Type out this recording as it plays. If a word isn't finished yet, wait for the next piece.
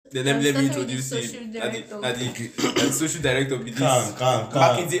Then let me Starting with the introduce social him. director. The social director be this. Calm.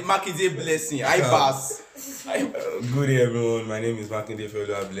 Makinde Blessing. I pass. Good day, everyone. My name is Makinde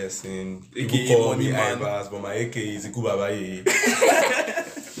Fellow Blessing. People AKA call Money me Man. Ibas, but my AKA is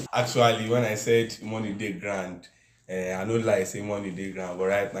Ikubabaye. Actually, when I said money day grand, I know like say money day grand, but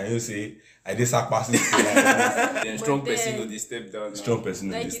right now you say I did surpassing. Then strong But person then- know they step down. Strong person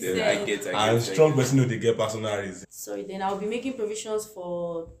know Like this. you I said. get. And strong person know they get personal reason. Sorry, then I'll be making provisions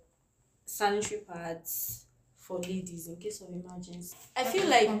for sanitary pads for ladies in case of emergency. I feel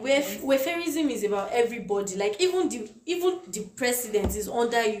like welfareism is about everybody. Like even the president is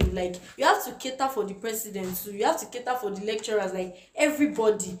under you. Like you have to cater for the president, so you have to cater for the lecturers. Like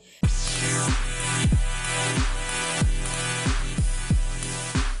everybody.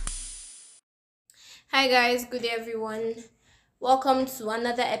 Hi guys, good day everyone. Welcome to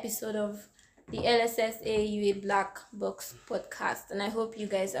another episode of the LSSA UA Black Box podcast, and I hope you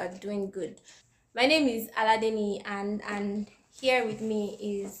guys are doing good. My name is Aladeni, and here with me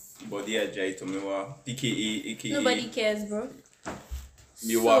is Body Ajay Tomewa, aka nobody cares, bro.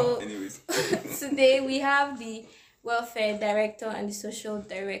 Miwa. So- Anyways, Today we have the welfare director and the social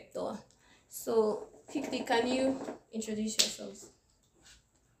director. So quickly, can you introduce yourselves?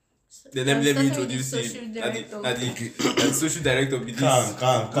 then let me Starting with introduce the social him. director. The social director be this.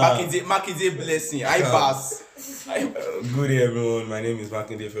 Calm. Makinde Blessing. I pass. Good day, everyone. My name is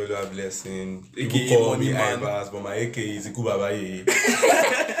Makinde Fellow Blessing. People AKA call Money me Man. Ibas, but my AKA is Ikubabaye.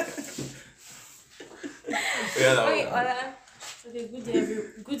 Okay, Ola. Okay,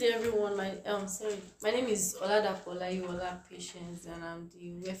 good day everyone. My name is Oladapo Olayiwola Patience, and I'm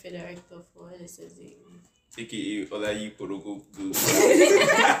the welfare director for LSSA. AKA Olayi Poroko.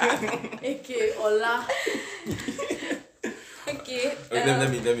 aka Ola. Okay.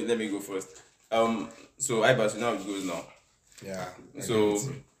 Okay, let me go first. So Ibas, you know how it goes now. Yeah. So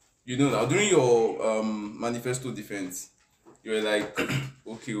you know now during your manifesto defense, you were like,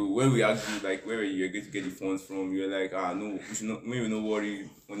 okay, when we argued like where you were going to get the funds from, you were like, no, we should not, maybe no worry,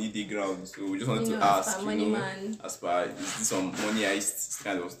 money day ground. So we just wanted to As ask, per money man. as per is this some money heist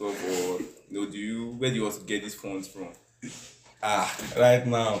kind of stuff, or where do you want to get these funds from? Right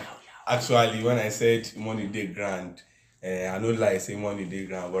now, actually, when I said money day grand, I know like say money day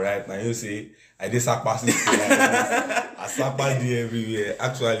grand, but right now you say I did surpassing. I sapa day everywhere.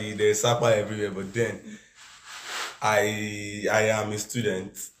 Actually, there's sapa everywhere, but then I am a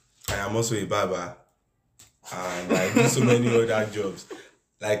student. I am also a barber, and I do so many other jobs.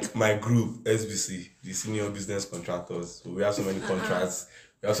 Like my group, SBC, the Senior Business Contractors. So we have so many contracts.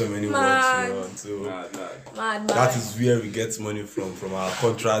 We have so many works Man. we run. So Nah. that is where we get money from our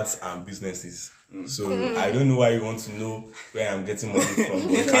contracts and businesses. So I don't know why you want to know where I'm getting money from,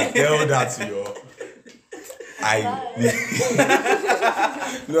 but you can tell that to your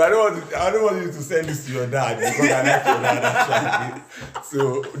No, I don't want you to send this to your dad because I like your dad actually.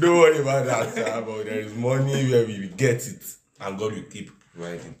 So don't worry about that, sir. But there is money where we get it and God will keep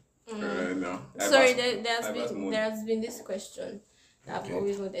providing. No. Sorry, Ibas there has been this question that I've Okay.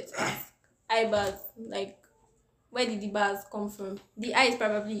 always wanted to ask. Ibas, like, where did the bars come from? The I is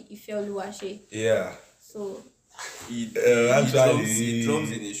probably Ifeoluwase. Yeah. So He Actually-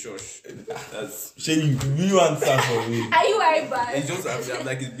 drums in a church. That's Shay, you answer for me. are you Ibas? it's just I'm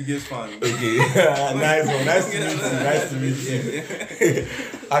like his biggest fan. Okay. Nice one. Nice to meet you.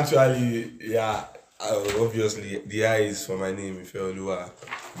 Actually, yeah. Obviously, the I is for my name, Ifeoluwa.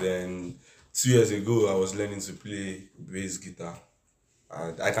 Then 2 years ago, I was learning to play bass guitar.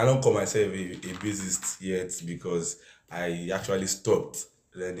 And I cannot call myself a bassist yet because I actually stopped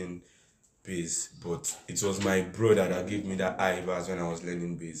learning bass. But it was my brother that gave me that I bass when I was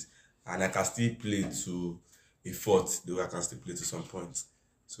learning bass. And I can still play to a fourth, though I can still play to some points.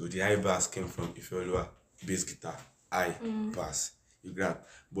 So the I bass came from Ifeoluwa, bass guitar, I bass. You grab.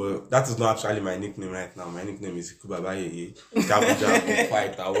 But that is not actually my nickname right now. My nickname is Ikubabaye, Jabu,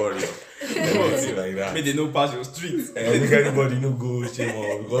 fighter, warrior, everything like that. May they know pass your street. Make anybody no go shame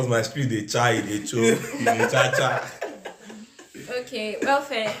on because my street they chai, they choke, they cha. Okay,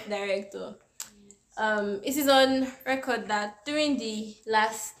 welfare director. It is on record that during the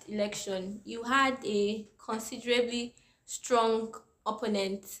last election, you had a considerably strong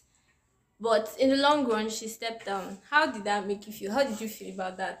opponent, but in the long run, she stepped down. How did that make you feel? How did you feel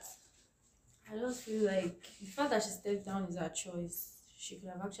about that? I just feel like the fact that she stepped down is her choice. She could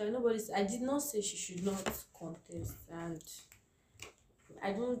have actually I did not say she should not contest, and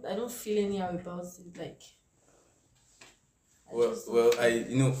I don't feel anyhow about it. Like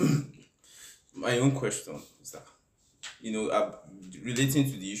My own question is that,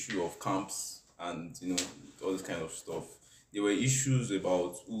 relating to the issue of camps and all this kind of stuff, there were issues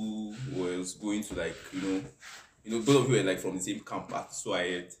about who was going to, like, both of you were like from the same camp. So I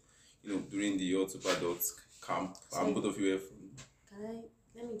had, during the All Super Adults camp, and So both of you were from. can I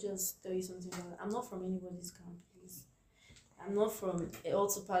let me just tell you something about I'm not from anybody's camp, please. I'm not from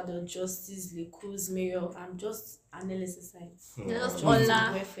Ultipado, Justice, Likus, Mayor. I'm just an LSSI. Just Just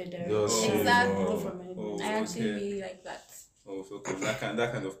Ola. welfare director. Just Oh, Exactly. I'm not from anybody's I camp. actually okay. really like that. Oh, so okay, that kind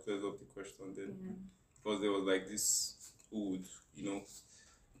of clears up the question then, Yeah. because there was like this who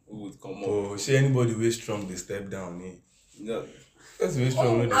would come up. Oh, see anybody way strong, they step down, eh? Yeah. That's way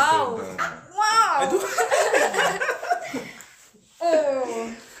strong when they wow. step down. Wow.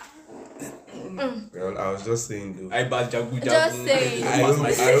 Oh. Well, I was just saying though. I bad jagu. Just saying. I hope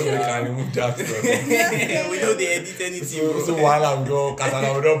we can remove that from We know they edit anything. so while I'm go,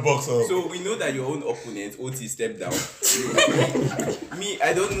 Kasana will not box up. So we know that your own opponent, OT, stepped down. Me,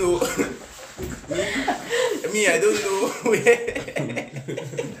 I don't know. me, I don't know where.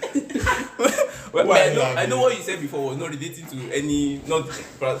 Well, I know what you said before was not relating to any not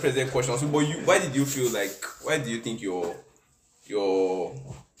present questions. So, but why did you feel like? Why do you think your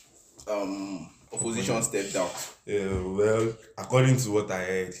opposition stepped down? Yeah, well, according to what I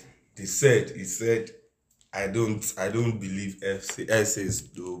heard, he said, I don't believe essays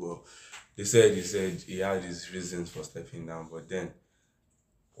though, but he said he had his reasons for stepping down, but then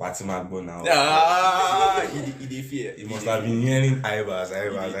what's Magbo now? He did fear. He must have been hearing Ibas.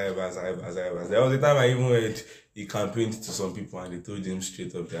 There was a time I even heard he campaigned to some people and they told him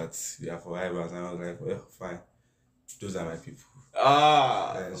straight up that they are for Ibas, and I was like, well, fine, those are my people.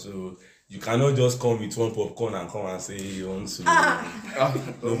 So you cannot just come with one popcorn and come and say you want to.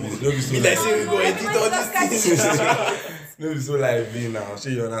 Don't be so Let's say we go edit all these things. don't be so lively now.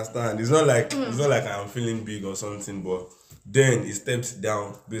 Sure, you understand. It's not like I'm feeling big or something, but then he stepped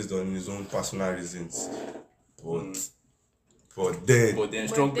down based on his own personal reasons. But then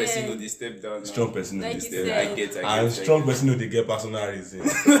Strong But then- person know they step down. Now. strong person know Like this you step. said. I get. And strong person know they get personal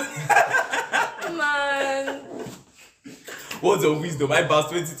reasons. Man. Words of wisdom. I pass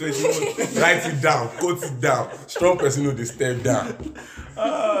 2021. Write it down, quote it down. Strong person know they step down.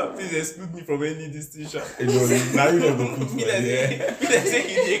 Please exclude me from any distinction. You know, now you don't go put for Me there. that say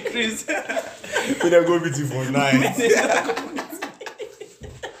you dey craze. We don't go meet you for night.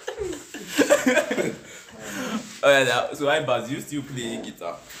 Oh yeah. So I Baz, you still play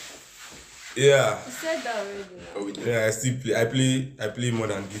guitar? Yeah. You said that already. Oh, we do. Yeah, I still play. I play more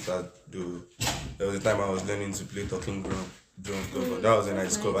than guitar though. There was a time I was learning to play talking drums. But that was when I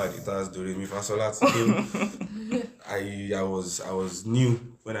discovered guitars. Do re mi fa sol la ti do. I was new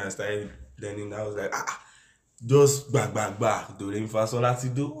when I started learning. I was like just back do re mi fa sol la ti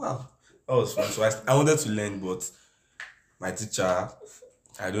do. Wow, that was fun. So I wanted to learn, but my teacher,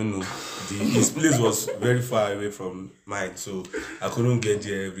 I don't know, his place was very far away from mine, so I couldn't get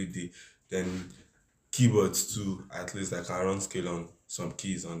there every day. Then keyboards too, at least I can run scale on some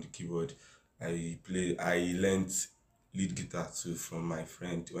keys on the keyboard. I learned lead guitar too from my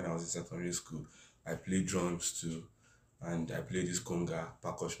friend when I was in secondary school. I play drums too, and I play this conga,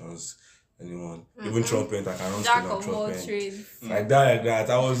 percussions, anyone. Even trumpet, I can run Jack scale on of all trumpet. trades. Like that.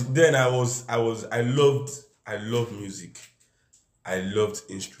 I loved music. I loved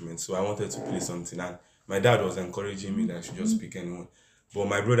instruments, so I wanted to play something. And my dad was encouraging me that I should just pick anyone. But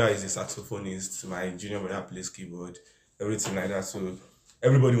my brother is a saxophonist. My junior brother plays keyboard, everything like that. So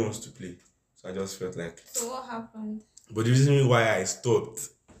everybody wants to play. So I just felt like. So what happened? But the reason why I stopped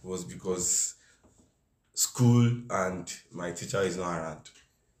was because school and my teacher is not around.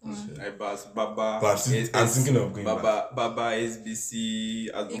 I Baz, Baba. But I'm thinking of going back. Baba SBC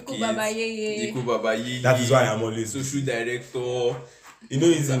advocate. Iku Baba Yeye. Iku Baba Yeye. That is why I'm always. social director. You know,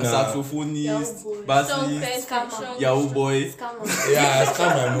 it's in Saxophonist, Yahoo boy. bassist, Scammer. Yahoo boy. Scam Yeah, I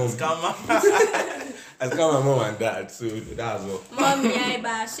scam my mom. Scammer. I scam my mom and dad, so that's all. Mommy, I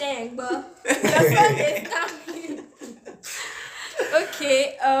ba shengbo. Your friend is coming.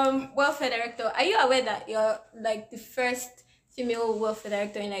 Okay, welfare director. Are you aware that you're like the first female welfare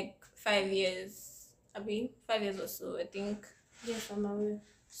director in like 5 years? 5 years or so, I think. Yes, I'm aware.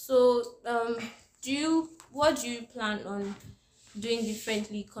 So, what do you plan on doing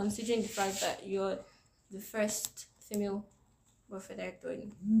differently, considering the fact that you're the first female welfare director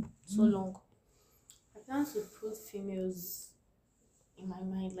in so long? I plan to put females in my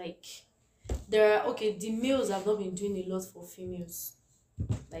mind. Like, the males have not been doing a lot for females.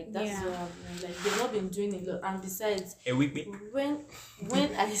 Like, that's Yeah. what I've like, they've not been doing a lot. And besides, A week. when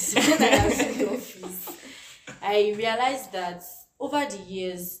I was in the office, I realized that over the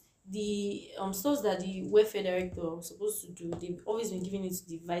years, the stuff that the welfare director was supposed to do, they've always been giving it to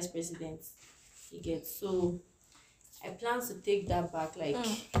the vice president. You get so I plan to take that back. Like,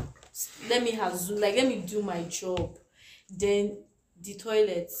 let me do my job. Then the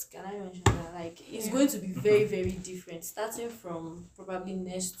toilets, can I mention that? Like, it's going to be very, very different. Starting from probably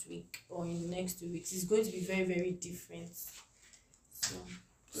next week or in the next 2 weeks, it's going to be very, very different. So,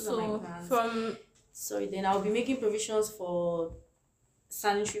 those are my plans. Then I'll be making provisions for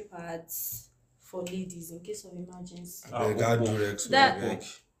sanitary pads for ladies in case of emergency.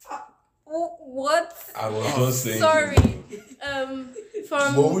 What? I was just saying. Sorry.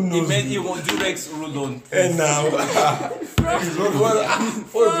 But who knows? He meant he will Durex roll on. And now,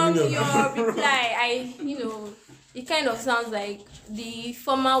 From your reply, it kind of sounds like the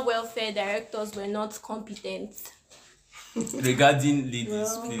former welfare directors were not competent. Regarding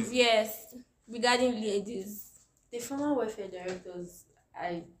ladies, please. Yes, regarding ladies. The former welfare directors,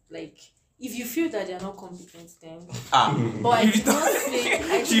 if you feel that they are not competent, then but I did not say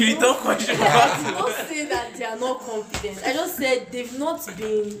that they are not competent. I just said they've not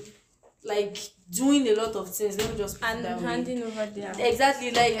been doing a lot of things. Let me just put it that way. Handing over their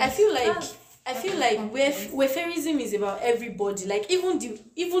exactly. I feel like welfareism is about everybody. Like even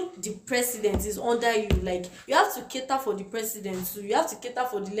the president is under you. Like you have to cater for the president, so you have to cater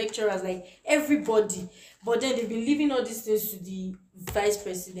for the lecturers, like everybody. But then they've been leaving all these things to the vice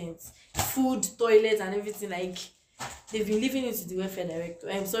president, food, toilets, and everything. Like they've been leaving it to the welfare director.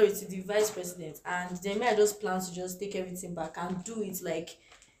 I'm sorry, to the vice president. And then I just plan to just take everything back and do it like.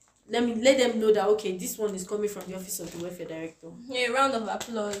 Let them know that okay, this one is coming from the office of the welfare director. Yeah, round of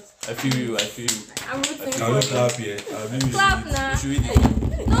applause. I feel you. I'm rooting can we clap here? Clap now. Should we?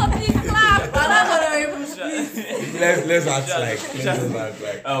 No, please clap. Let's act like.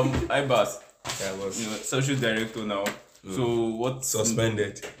 I boss. Yeah, was Social director now. So what?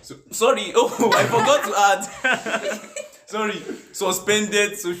 Suspended. Sorry. Oh, I forgot to add. Sorry,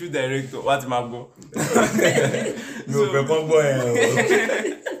 suspended social director. What Magbo?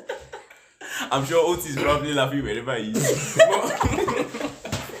 I'm sure Otis is probably laughing wherever he is.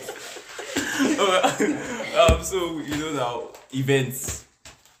 So now events.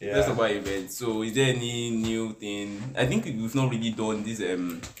 Yeah. Let's talk about events. So is there any new thing? I think we've not really done this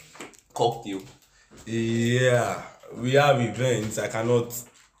cocktail. Yeah, we have events. I cannot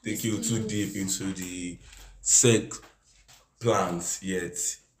take you too deep into the set plans yet.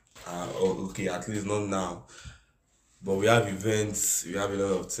 Okay, at least not now. But we have events, we have a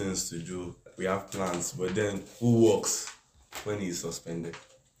lot of things to do, we have plans, but then who works when he's suspended?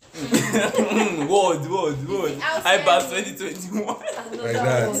 Word. I pass 2021. Like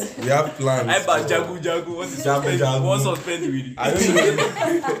that. We have plans. I pass Jagu. What is suspended? What's suspended with it?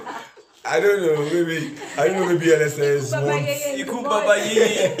 I don't know, maybe LSS wants Iku Baba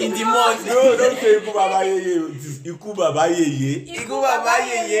Yeye in the month. No, don't say Iku Baba Yeye. It is Iku Baba Yeye. Iku Baba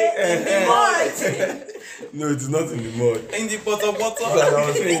Yeye in the month. No, it is not in the mud. In the pot of water. So as I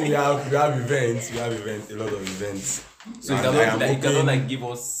was saying, we have events, a lot of events. So you cannot give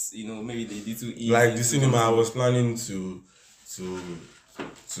us, maybe the little easy. Like the cinema, I was planning to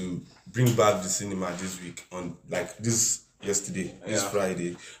bring back the cinema this week on yesterday, this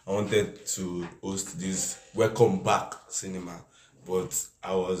Friday. I wanted to host this welcome back cinema, but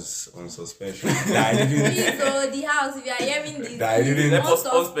I was on suspension. Please, the house, if you are hearing this, I didn't. Let us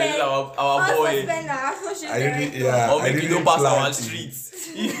suspend our boy. I didn't pass our streets.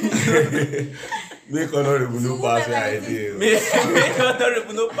 Make honorable no pass where I did. Make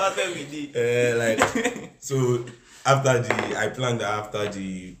honorable no pass where we did. So I planned that after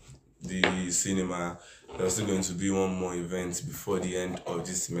the cinema, there's still going to be one more event before the end of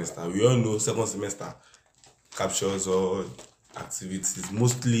this semester. We all know second semester captures all activities,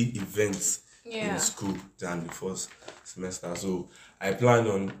 mostly events in school than the first semester. So I planned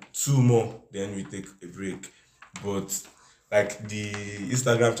on 2 more, then we take a break. But like the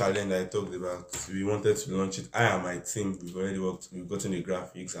Instagram challenge I talked about, we wanted to launch it. I and my team, we've already worked, we've gotten the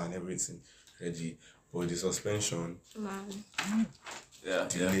graphics and everything ready. But the suspension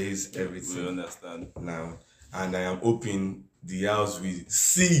delays everything. We understand now. And I am hoping the house will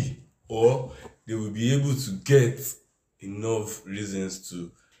see, or they will be able to get enough reasons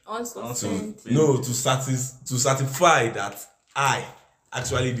to certify that I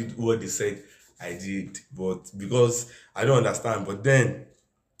actually did what they said I did. But because I don't understand, but then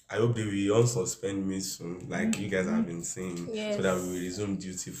I hope they will unsuspend me soon, like you guys have been saying, so that we will resume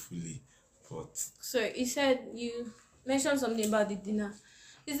duty fully. But so you said you mentioned something about the dinner.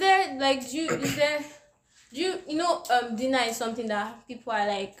 Is there dinner is something that people are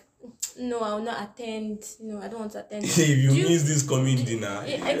like, no, I will not attend. I don't want to attend. If you miss this coming dinner,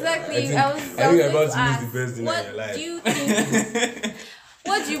 exactly. I think you're about to miss the best dinner in your life. Do you think?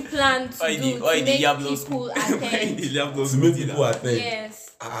 What do you plan to do to make people attend? To make people attend.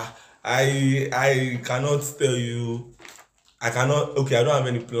 Yes. I cannot tell you. I cannot. Okay, I don't have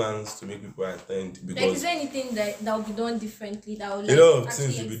any plans to make people attend Like, is because there anything that will be done differently that will a lot of actually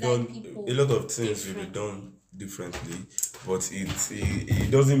things will be excite done. people? A lot of things will be done differently, but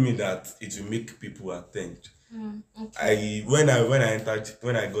it doesn't mean that it will make people attend. Okay. When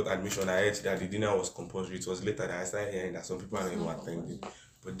I got admission, I heard that the dinner was compulsory. It was later that I started hearing that some people are not even attending.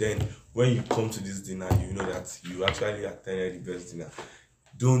 But then when you come to this dinner, you know that you actually attended the best dinner.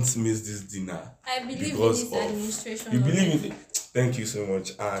 Don't miss this dinner. I believe in because this of administration. you believe already. in it. Thank you so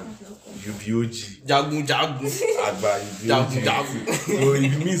much, and you be OG. Jagun. Agba, you be OG. So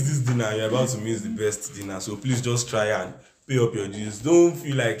if you miss this dinner, you're about to miss the best dinner. So please just try and pay up your dues. Don't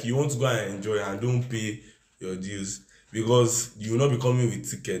feel like you want to go and enjoy and don't pay your dues because you will not be coming with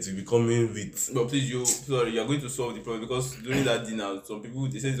tickets. You'll be coming with. But please, you're going to solve the problem because during that dinner,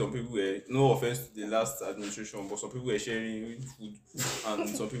 they said some people were, no offense to the last administration, but some people were sharing food and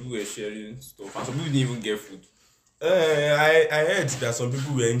some people were sharing stuff and some people didn't even get food. I heard that some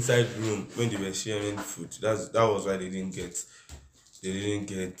people were inside the room when they were sharing food. That was why they didn't get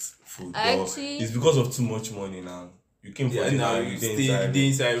food. Actually, but it's because of too much money now. You came for dinner, now you you stay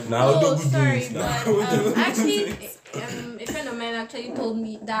inside. Now Now oh, don't sorry, do it now. but actually, a friend of mine actually told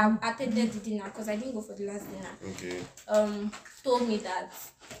me that I attended the dinner because I didn't go for the last dinner. Okay. Told me that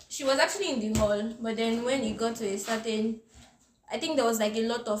she was actually in the hall, but then when it got to a certain, I think there was like a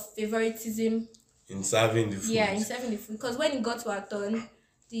lot of favoritism. In serving the food. Yeah, in serving the food. Because when it got to our turn,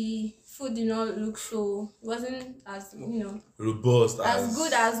 the food did not look it wasn't as, Robust as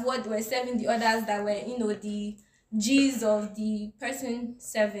good as what they were serving the others that were, the G's of the person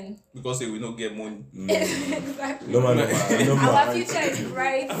serving. Because they will not get money. Exactly. No man. Our future is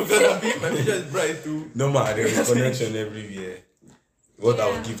bright. My future is bright too. No man, there is connection everywhere. What I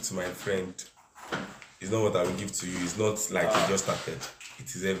Yeah. will give to my friend is not what I will give to you. It's not like it just started.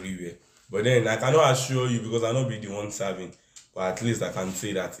 It is everywhere. But then I cannot assure you because I'll not be the one serving. But at least I can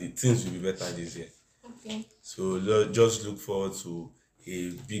say that things will be better this year. Okay. So just look forward to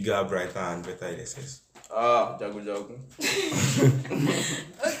a bigger, brighter, and better LSS. Jago.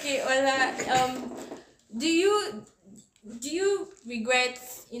 Okay, Ola, do you regret,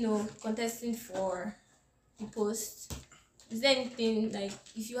 contesting for the post? Is there anything like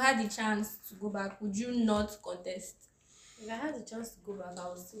if you had the chance to go back, would you not contest? If I had the chance to go back, I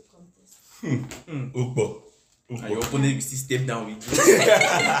would still contest. Ukbo. And your opponent will still step down with you.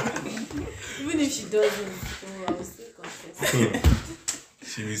 Even if she doesn't, I will still contest.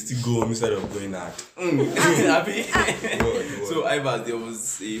 She will still go instead of going out. Happy? What? So, Ivas, there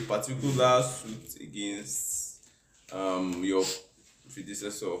was a particular suit against your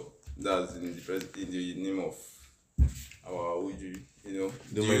predecessor. That's in the name of our OG.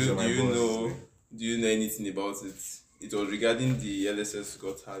 Don't mention my boss. Do you know anything about it? It was regarding the LSS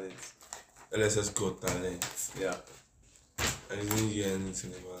Got Talent. LSS Got Talent. Yeah. I didn't hear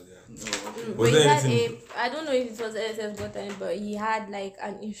anything about that. No. Was But he there had anything? I don't know if it was LSF got time, but he had like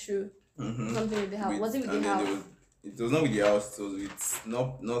an issue, something with the house. Was it with And the then house? it was not with the house, it was with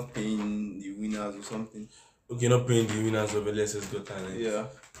not paying the winners or something. Okay, not paying the winners of LSS Got Talent. Yeah.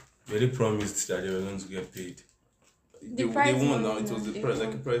 But they promised that they were going to get paid. They prize won money now. It now, was the they prize, like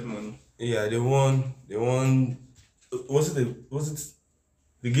won. a prize money. Yeah, they won. Was it?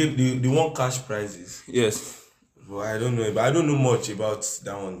 They won cash prizes. Yes. But I don't know. But I don't know much about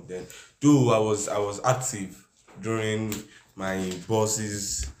that one. Then, though I was active during my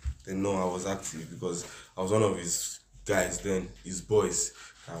bosses. They know I was active because I was one of his guys. Then his boys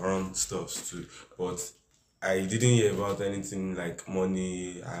that run stuff too. But I didn't hear about anything like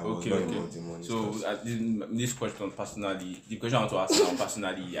money. I was not involved in money. So stuff. this question personally, the question I want to ask now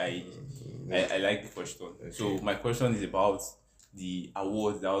personally, I like the question. Okay. So my question is about the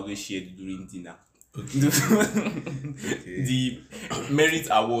awards that are always shared during dinner. Okay. The merit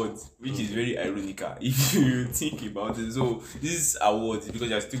awards, which is very ironical if you think about it. So these awards, because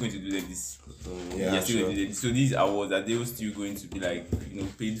you're still going to do like this. Yeah, You're still sure. going to do this. So these awards, are they still going to be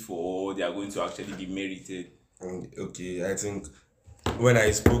like paid for, or they are going to actually be merited? Okay, I think when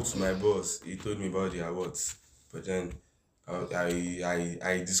I spoke to my boss, he told me about the awards. But then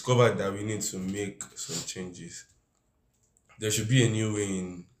I discovered that we need to make some changes. There should be a new way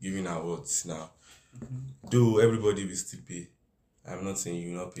in giving awards now. Though everybody will still pay. I'm not saying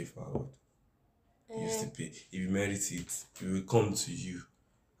you will not pay for award. You still pay. If you merit it, we will come to you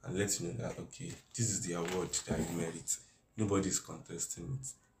and let you know that okay, this is the award that you merit. Nobody is contesting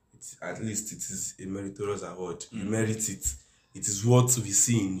it. At least it is a meritorious award. You merit it. It is what we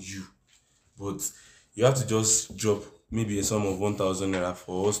see in you. But you have to just drop maybe a sum of 1,000 naira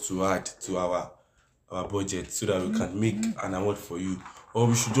for us to add to our budget so that we can make an award for you, or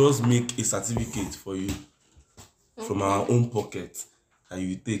we should just make a certificate for you from our own pocket, and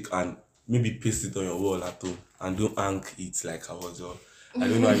you take and maybe paste it on your wall at home and don't hang it like I was, or I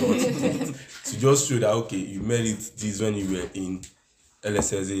don't know how you want to do it, to just show that okay, you made it this when you were in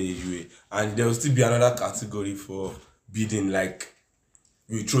LSSA AUA. And there will still be another category for bidding, like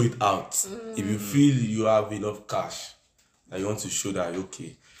you throw it out if you feel you have enough cash that you want to show that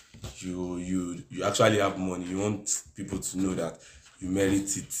okay, you actually have money, you want people to know that you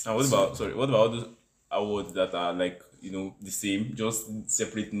merit it. And what about all those awards that are like, the same, just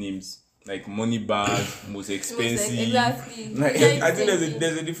separate names, like money bag, most expensive. Exactly. Like, I think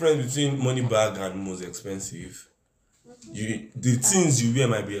there's a difference between money bag and most expensive. The things you wear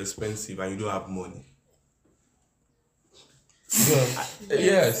might be expensive and you don't have money.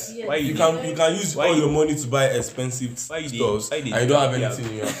 Yes. Yes. Why You can use all your money to buy expensive Why stuff they and you don't have yeah. anything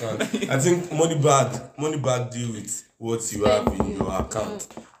in your account. I think money bag deal with what you have in your account,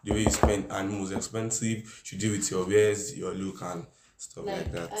 the way you spend, and most expensive should deal with your wares, your look and stuff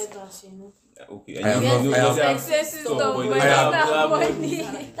like that. eyeglass, you know. Okay. I have And not- I have- have Excessive stuff, stuff, but but you you don't don't have have money.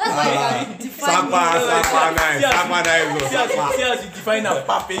 money. That's why I define Sakwa nice. See as you define a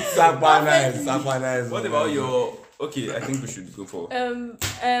perfect. Sakwa nice. What about your? Okay, I think we should go for.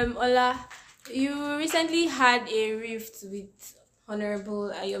 Ola, you recently had a rift with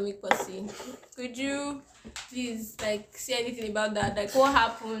Honorable Ayomi Posi. Could you please say anything about that? Like what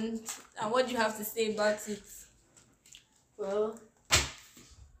happened and what do you have to say about it? Well,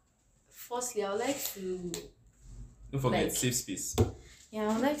 firstly, I would like to Don't forget like- safe space. I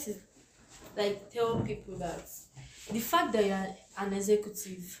would like to tell people that the fact that you're an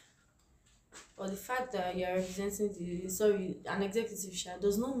executive, or the fact that you're representing an executive share,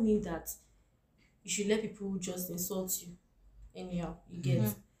 does not mean that you should let people just insult you anyhow. You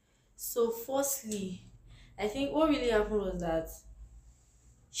get. So firstly, I think what really happened was that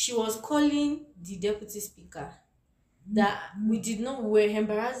she was calling the deputy speaker that we were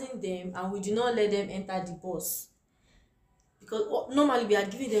embarrassing them and we did not let them enter the bus, because normally we are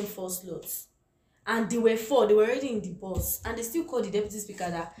giving them 4 slots and they were already in the bus, and they still called the deputy speaker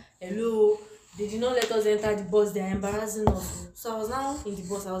that hello, they did not let us enter the bus, they are embarrassing us. So I was now in the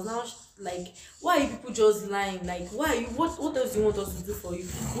bus, I was now like, why are you people just lying? Like, why are you, what else do you want us to do for you?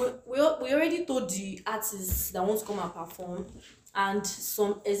 We already told the artists that want to come and perform and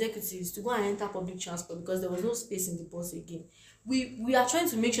some executives to go and enter public transport because there was no space in the bus again. We are trying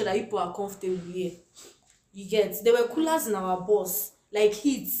to make sure that people are comfortable here. You get. There were coolers in our bus, like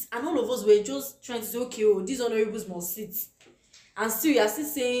heat, and all of us were just trying to say, okay, these honorables must sit. And still, you are still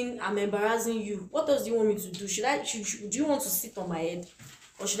saying I'm embarrassing you. What else do you want me to do? Do you want to sit on my head,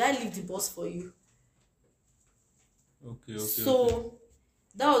 or should I leave the bus for you? Okay. So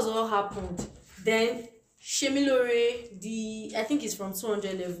that was what happened. Then Shemilore, I think he's from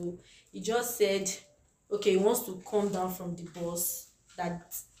 200 level, he just said, okay, he wants to come down from the bus,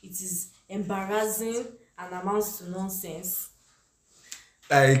 that it is embarrassing and amounts to nonsense.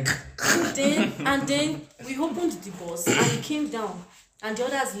 Like And then we opened the bus and he came down and the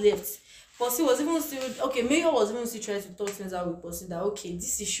others left. Percy was even still Mayor was even still trying to talk things out with Percy that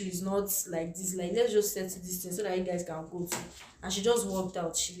this issue is not like this, like let's just settle this thing so that you guys can go to. And she just walked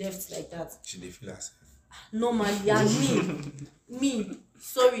out, she left like that. she did feel herself. Normally, and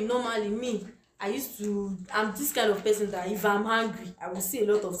normally I'm this kind of person that if I'm hungry, I will say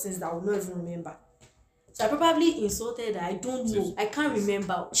a lot of things that I will not even remember. So I probably insulted her. I don't know. I can't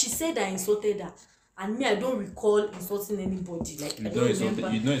remember. She said I insulted her. And me, I don't recall insulting anybody. Like, I don't remember.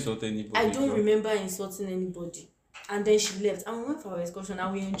 You don't insult anybody. I don't remember insulting anybody. And then she left. And we went for our excursion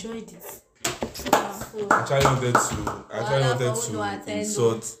and we enjoyed it. So, I actually wanted to attend.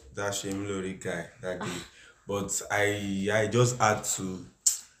 insult that Shemilore guy that day, but I just had to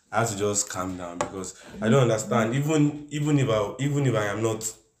just calm down because I don't understand. Even if I am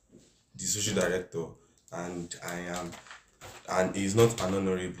not the social director and he's not an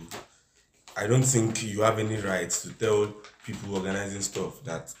honorable, I don't think you have any right to tell people organizing stuff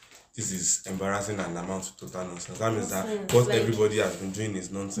that this is embarrassing and amounts to total nonsense. That means that what everybody has been doing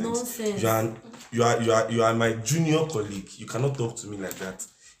is nonsense. You are my junior colleague. You cannot talk to me like that.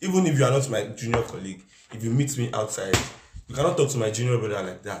 Even if you are not my junior colleague, if you meet me outside, you cannot talk to my junior brother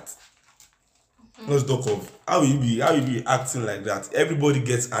like that. Let's talk of how will you be acting like that. Everybody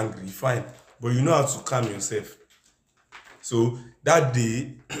gets angry, fine, but you know how to calm yourself. So that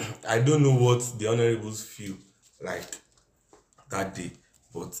day, I don't know what the honorables feel like that day,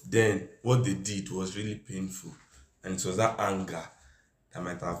 but then what they did was really painful, and it was that anger that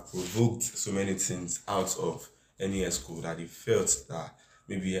might have provoked so many things out of any school that they felt that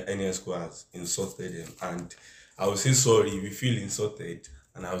maybe any school has insulted them, and I will say sorry if you feel insulted,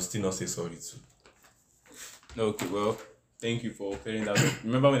 and I will still not say sorry too. Okay, well, thank you for clearing that up.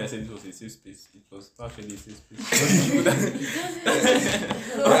 Remember when I said this was a safe space? It was actually a safe space.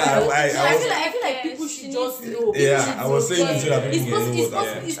 I feel like people should just know. Yeah, I was saying it so that people know what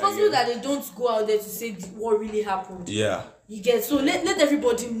happened. It's possible that they don't go out there to say what really happened. Yeah. You get, so let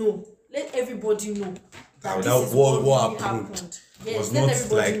everybody know. Let everybody know That this is what really happened Yes, was let not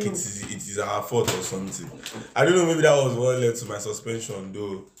everybody like know. it is our fault or something. I don't know, maybe that was what led to my suspension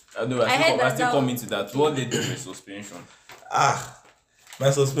though. I know, I still come into that. What led to my suspension?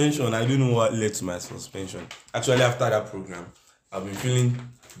 My suspension, I don't know what led to my suspension. Actually, after that program, I've been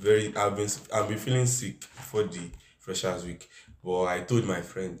feeling sick for the freshers week. But I told my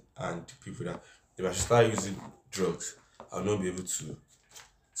friend and people that if I should start using drugs, I'll not be able to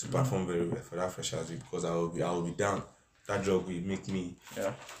perform very well for that freshers week because I will be down. That drug will make me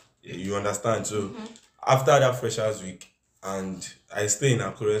you understand. So after that freshers week, and I stay in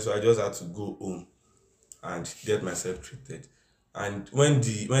Akure, so I just had to go home and get myself treated. And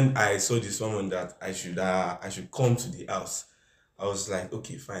when I saw this someone that I should come to the house, I was like,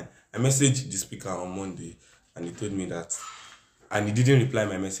 okay, fine. I messaged the speaker on Monday, and he told me that, and he didn't reply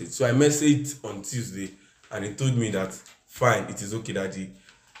my message. So I messaged on Tuesday, and he told me that fine, it is okay that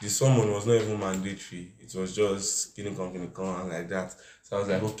the summon was not even mandatory. It was just killing and like that. So I was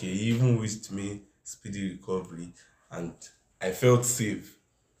like, okay, he even wished me speedy recovery, and I felt safe.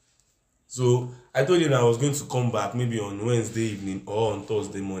 So I told him I was going to come back maybe on Wednesday evening or on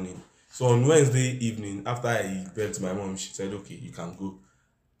Thursday morning. So on Wednesday evening, after I begged my mom, she said, okay, you can go.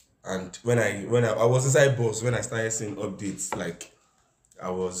 And when I was inside bus, when I started seeing updates, like I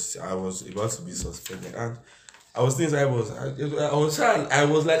was about to be suspended, and I was still inside bus. I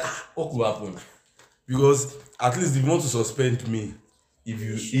was like, what could happen? Because at least if you want to suspend me, if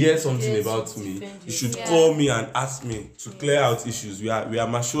you hear something about me, you should call me and ask me to clear out issues. We are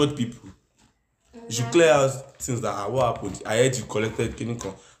matured people. You should clear out things that what happened. I heard you collected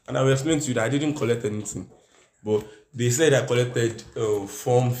clinical, and I will explain to you that I didn't collect anything. But they said I collected a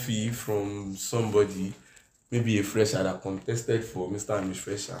form fee from somebody, maybe a fresher that contested for Mr. and Miss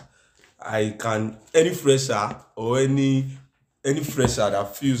Fresher. Any fresher or any fresher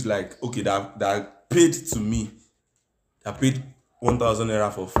that feels like, okay, that paid to me, that paid 1,000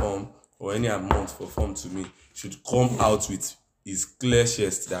 naira for form or any amount for form to me, should come out with his clear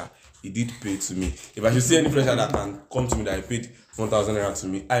chest that he did pay to me. If I should see any fresher that can come to me that he paid 1,000 naira to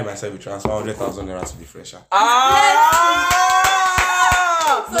me, I myself will transfer 100,000 naira to the fresher.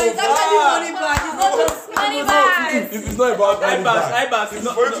 So it's actually money back. It's not just money back. It's not about money back. IBAS is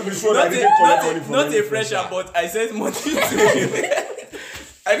not to be sure that I didn't collect money from not any a fresher, but I sent money to him.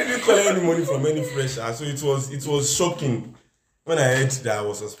 I didn't collect any money from any fresher, so it was shocking when I heard that I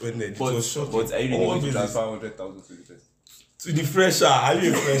was suspended. It was shocking. But I really want to transfer 100,000 to the fresher. To the fresher, are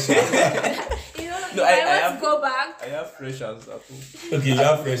you a fresher? No, I want to go back. I have freshers at home. Okay, you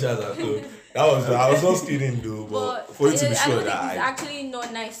have freshers at home. I was not kidding though, but for you to be sure that it's actually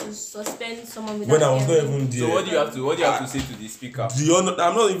not nice to suspend someone without when I was not even there. So what do you have to say to the speaker?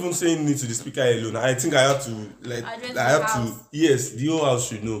 I'm not even saying it to the speaker alone. I think I have to yes, the whole house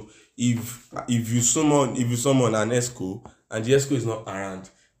should know. If you summon an ESCO and the ESCO is not around,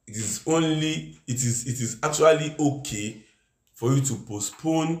 it is actually okay for you to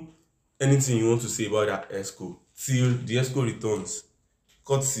postpone anything you want to say about that ESCO till the ESCO returns.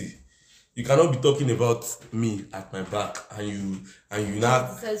 Courtesy. You cannot be talking about me at my back and you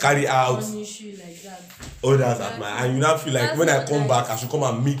now carry out one issue like that. others at my, and you now feel like when I come back I should come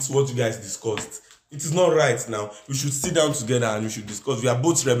and meet what you guys discussed. It is not right now. We should sit down together and we should discuss. We are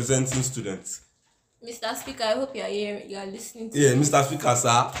both representing students. Mr. Speaker, I hope you are here. You are listening to Yeah, Mr. Speaker,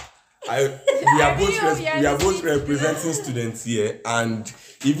 sir. We are both representing students here, and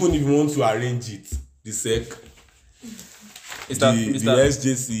even if you want to arrange it, the SEC, the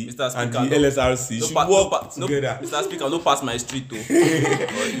SJC, Mr. Speaker, and the LSRC should work together. Mr. Speaker, no pass my street though.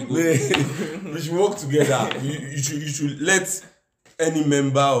 We should work together. You should let any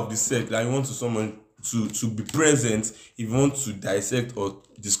member of the SEC that you want to summon to be present if you want to dissect or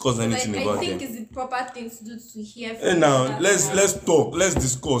discuss anything about them. I think it's the proper thing to do to hear from And now let's talk, let's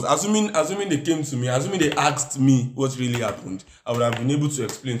discuss. Assuming they came to me, assuming they asked me what really happened, I would have been able to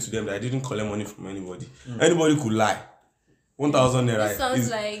explain to them that I didn't collect money from anybody. Anybody could lie. 1,000 naira. This sounds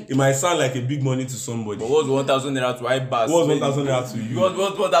like- It might sound like a big money to somebody. But what's 1,000 naira to IBAS? What's 1,000 naira to you? What's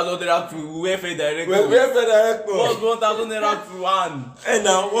 1,000 naira to welfare director? Welfare director. What's 1,000 naira to Anne? Hey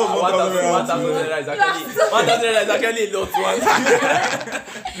now, what's 1,000 naira 1,000 to you? naira is actually 1,000 naira is actually a lot to Anne.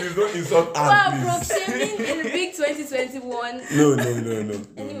 Please don't insult Wow, Anne, broke please. shaming in the big 2021. No.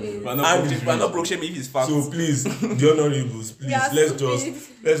 Anyways. We're Anne not broke shaming if it's facts. So please, the honorables, please, are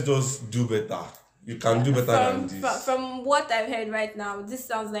let's just do better. You can do better than this. From what I've heard right now, this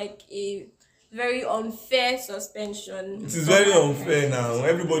sounds like a very unfair suspension. It is very unfair now.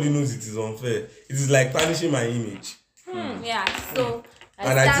 Everybody knows it is unfair. It is like tarnishing my image. Yeah, so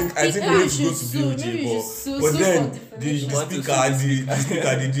And I think we need to go to BOJ, but then the speaker,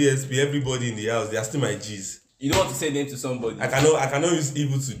 the DSP, everybody in the house, they are still my G's. You don't want to send them to somebody. I cannot use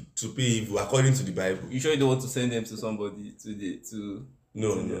evil to pay evil according to the Bible. You sure you don't want to send them to somebody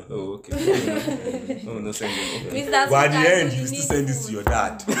No. Oh, okay. No, send them. Okay. Mr. But at the Speaker, end, you you still need send this to food. your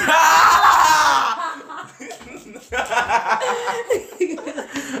dad.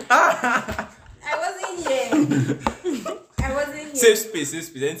 I wasn't here. Safe space.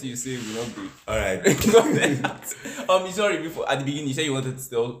 Anything you say will not be. All right. Sorry. Before at the beginning, you said you wanted to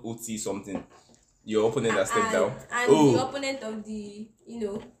tell OT something. Your opponent has stepped down. And the opponent of the,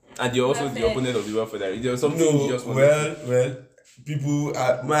 And you're also the welfare. opponent of the welfare director. There was something you just wanted to... Well, people,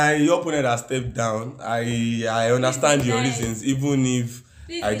 my opponent has stepped down. I understand be your nice. reasons, even if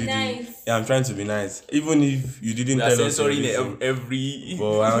Please I be didn't. nice. Yeah, I'm trying to be nice, even if you didn't We are tell us your censoring reason. every...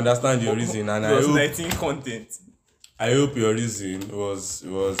 But I understand your reason, and There was 19 content. I hope your reason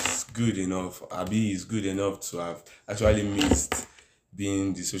was good enough. Abi is good enough to have actually missed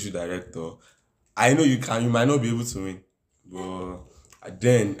being the social director. I know you might not be able to win, but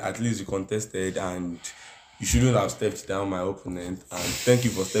then at least you contested and you shouldn't have stepped down my opponent. And thank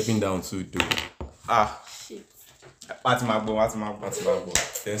you for stepping down too, though. Shit. What's my boy?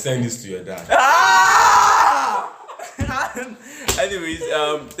 Then send this to your dad. Anyways,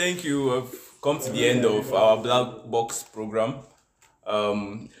 thank you. We've come to the end of our Black Box program. Till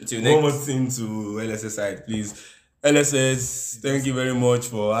One more next. thing to LSS side, please. LSS, thank you very much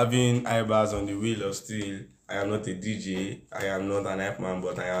for having eyebrows on the wheel of steel. I am not a DJ, I am not an hype man,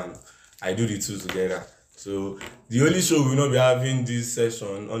 but I do the two together. So the only show we will not be having this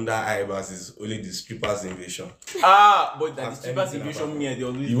session under eyebrows is only the strippers invasion. But that Has the cheapest anything invasion about me and they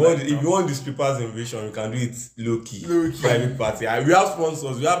always... If you want the strippers invasion, you can do it low key. Private party. We have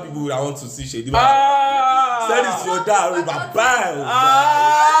sponsors, we have people that want to see shady. Send it to your dad, we bye.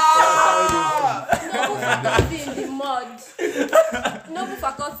 Faculty in the mud. Noble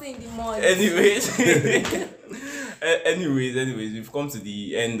faculty in the mud. Anyways, we've come to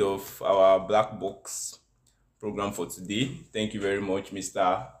the end of our Black Box program for today. Thank you very much,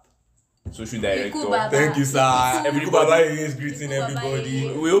 Mr. Social Director. Ikuba. Thank you, sir. Everybody is greeting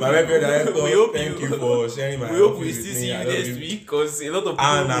everybody. We hope My welfare director, we hope thank you- you for sharing my We hope we office still with see me. you I love next week because a lot of people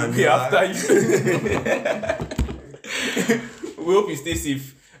And will be yeah. after you. We hope you stay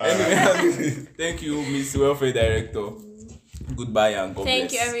safe. Anyway, thank you, Miss Welfare Director. Goodbye and God Thank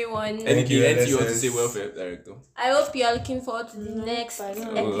bless. you, everyone. Thank you, Anything you want to LSS. say, Welfare Director? I hope you are looking forward to the next Oh,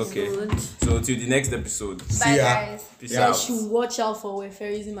 okay. episode. So till the next episode. Bye, ya. guys. Peace Yeah. out. should watch out for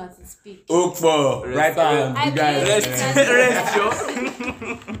welfareism as it speaks. Okpo, right hand, I you guys. believe Rest, that- rest, yo.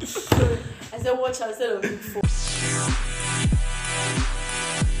 I said watch out instead of look for.